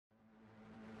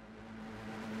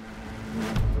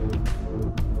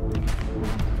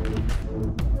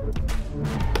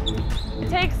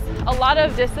lot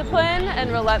of discipline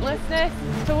and relentlessness.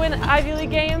 To win Ivy League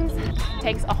games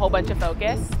takes a whole bunch of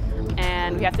focus,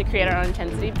 and we have to create our own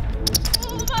intensity.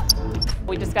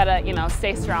 We just gotta,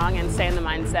 stay strong and stay in the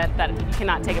mindset that you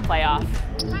cannot take a play off.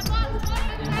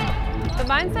 The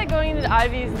mindset going into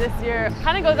Ivies this year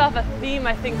kind of goes off a theme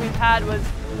I think we've had was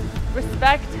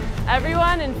respect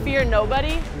everyone and fear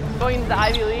nobody going into the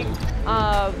Ivy League.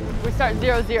 We start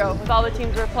 0-0 with all the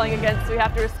teams we're playing against, so we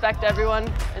have to respect everyone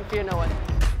and fear no one.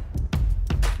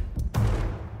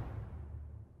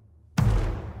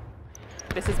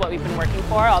 This is what we've been working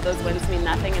for. All those wins mean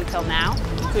nothing until now.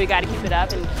 So we got to keep it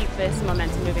up and keep this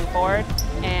momentum moving forward.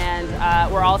 And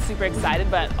we're all super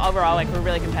excited, but overall, we're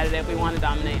really competitive. We want to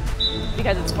dominate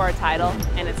because it's for a title,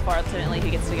 and it's for ultimately who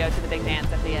gets to go to the big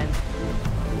dance at the end.